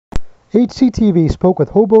HCTV spoke with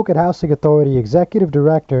Hoboken Housing Authority Executive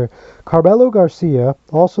Director Carmelo Garcia,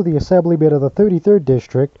 also the Assemblyman of the 33rd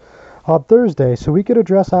District, on Thursday so we could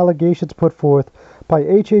address allegations put forth by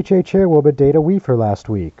HHA Chairwoman Dana Wefer last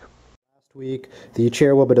week. Last week, the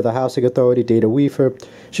Chairwoman of the Housing Authority, Dana Wefer,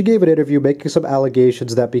 she gave an interview making some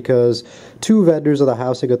allegations that because two vendors of the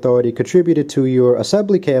Housing Authority contributed to your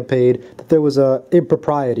Assembly campaign, that there was a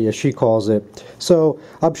impropriety, as she calls it. So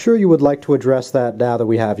I'm sure you would like to address that now that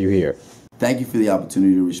we have you here. Thank you for the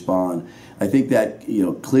opportunity to respond. I think that,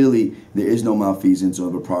 clearly there is no malfeasance or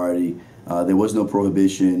impropriety. There was no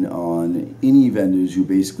prohibition on any vendors who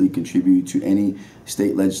basically contribute to any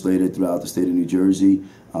state legislator throughout the state of New Jersey.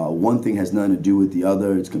 One thing has nothing to do with the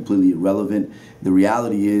other. It's completely irrelevant. The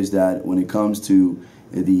reality is that when it comes to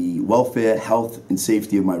the welfare, health, and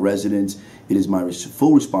safety of my residents, it is my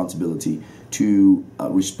full responsibility to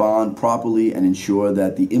respond properly and ensure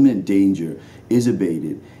that the imminent danger is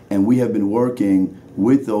abated. And we have been working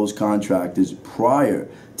with those contractors prior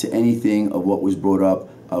to anything of what was brought up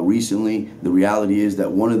recently. The reality is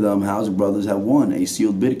that one of them, Housing Brothers, have won a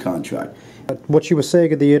sealed bid contract. What she was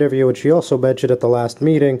saying in the interview, and she also mentioned at the last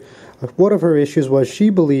meeting, one of her issues was she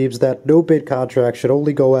believes that no bid contract should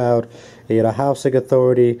only go out in a housing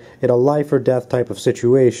authority in a life or death type of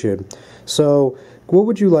situation. So what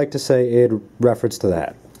would you like to say in reference to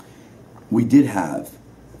that? We did have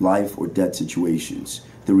life or death situations.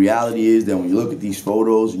 The reality is that when you look at these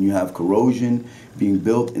photos and you have corrosion being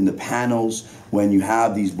built in the panels, when you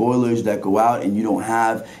have these boilers that go out and you don't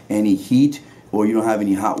have any heat or you don't have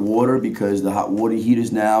any hot water because the hot water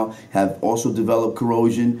heaters now have also developed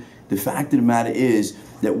corrosion, the fact of the matter is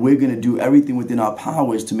that we're going to do everything within our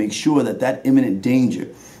powers to make sure that that imminent danger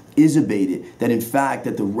is abated, that in fact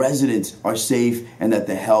that the residents are safe and that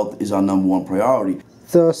the health is our #1 priority.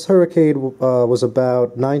 This hurricane was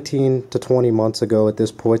about 19 to 20 months ago at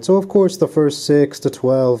this point. So, of course, the first 6 to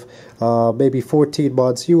 12, maybe 14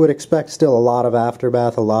 months, you would expect still a lot of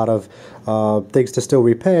aftermath, a lot of things to still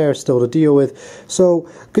repair, still to deal with. So,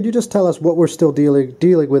 could you just tell us what we're still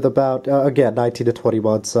dealing with about, again, 19 to 20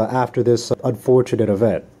 months after this unfortunate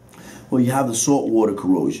event? Well, you have the saltwater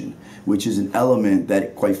corrosion, which is an element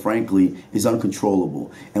that, quite frankly, is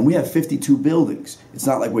uncontrollable. And we have 52 buildings. It's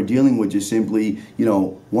not like we're dealing with just simply,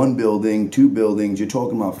 one building, two buildings. You're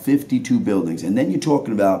talking about 52 buildings. And then you're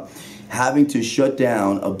talking about having to shut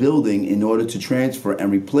down a building in order to transfer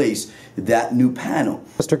and replace that new panel.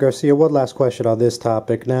 Mr. Garcia, one last question on this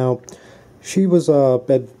topic. Now, she was,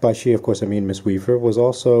 by she, of course, I mean Ms. Wefer, was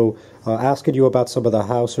also asking you about some of the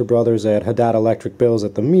Hauser brothers and Haddad Electric bills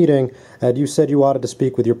at the meeting, and you said you wanted to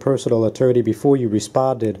speak with your personal attorney before you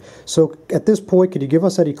responded. So at this point, could you give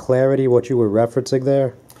us any clarity what you were referencing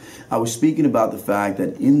there? I was speaking about the fact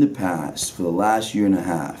that in the past, for the last year and a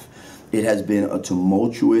half, it has been a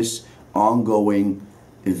tumultuous, ongoing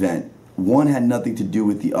event. One had nothing to do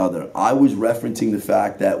with the other. I was referencing the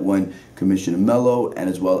fact that when Commissioner Mello and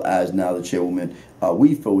as well as now the Chairwoman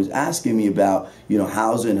Wefer was asking me about,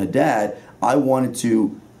 Hauser and Haddad, I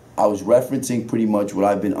was referencing pretty much what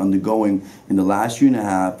I've been undergoing in the last year and a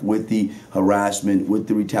half with the harassment, with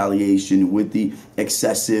the retaliation, with the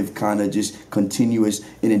excessive kind of just continuous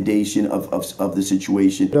inundation of the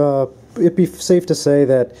situation. It'd be safe to say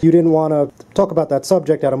that you didn't want to talk about that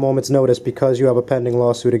subject at a moment's notice because you have a pending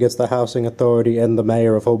lawsuit against the Housing Authority and the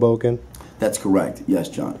Mayor of Hoboken? That's correct, yes,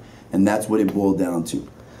 John. And that's what it boiled down to.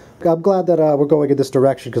 I'm glad that we're going in this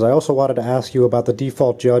direction because I also wanted to ask you about the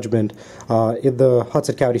default judgment in the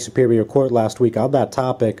Hudson County Superior Court last week on that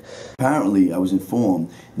topic. Apparently, I was informed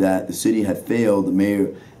that the city had failed, the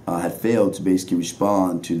mayor had failed to basically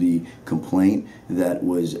respond to the complaint that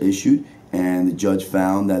was issued, and the judge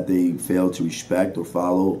found that they failed to respect or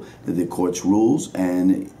follow the court's rules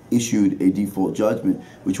and issued a default judgment,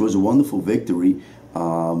 which was a wonderful victory,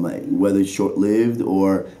 whether it's short-lived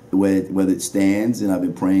or whether it stands. And I've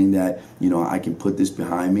been praying that, I can put this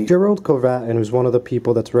behind me. Gerald Kovatin, who's one of the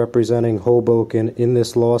people that's representing Hoboken in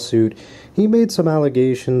this lawsuit, he made some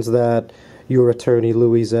allegations that your attorney,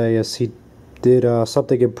 Louis Zayas, he did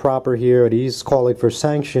something improper here, and he's calling for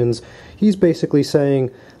sanctions. He's basically saying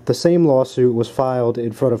the same lawsuit was filed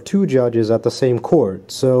in front of two judges at the same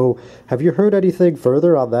court. So have you heard anything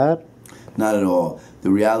further on that? Not at all. The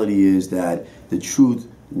reality is that the truth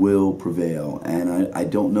will prevail, and I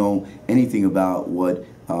don't know anything about what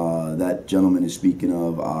that gentleman is speaking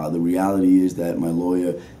of. The reality is that my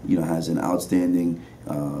lawyer, has an outstanding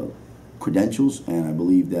credentials, and I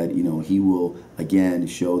believe that he will again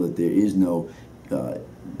show that there is no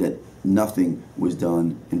that nothing was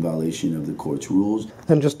done in violation of the court's rules.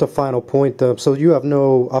 And just a final point, so you have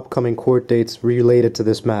no upcoming court dates related to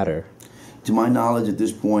this matter? to my knowledge at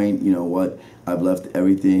this point, you know what, I've left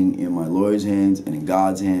everything in my lawyer's hands and in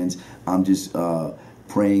God's hands. I'm just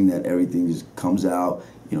praying that everything just comes out,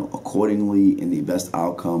 you know, accordingly in the best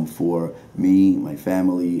outcome for me, my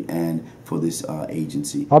family, and for this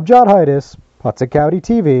agency. I'm John Heides, Hudson County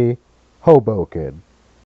TV, Hoboken.